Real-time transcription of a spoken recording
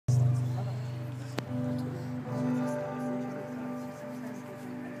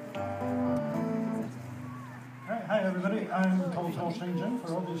everybody, I'm called Tall Stranger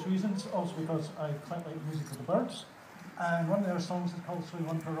for obvious reasons, also because I quite like music with the Birds. And one of their songs is called So You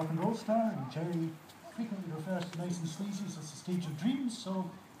Want for a Rock and Roll Star, and Jerry frequently refers to Nice and Sleazy as the stage of dreams, so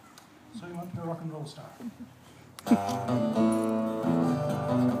You Want for a Rock and Roll Star.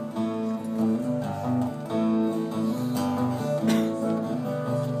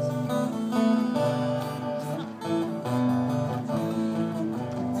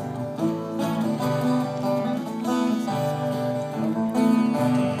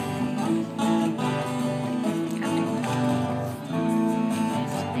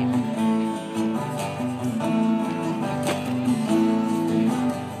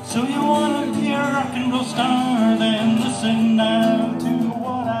 So you want to be a rock and roll star, then listen now to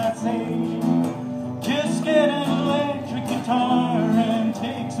what I say. Just get an electric guitar and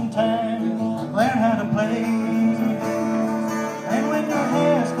take some time, learn how to play. And when your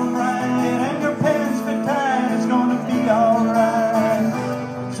hair's come right and your pants fit tight, it's gonna be alright.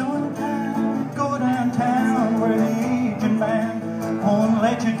 So in time, go downtown where the agent man won't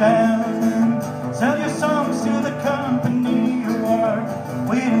let you down. Sell your songs to the company you are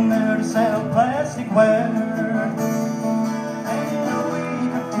waiting there to sell plastic ware. And in a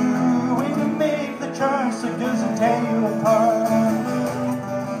week or two, when you make the charts, it doesn't tear you apart.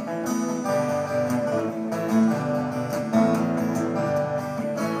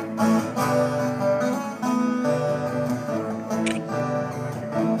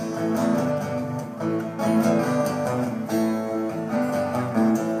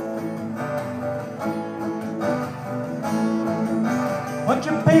 What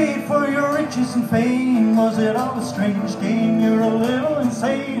you paid for your riches and fame, was it all a strange game? You're a little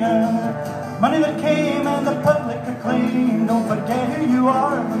insane. Money that came and the public acclaim. Don't forget who you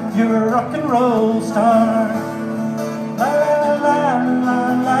are, you're a rock and roll star.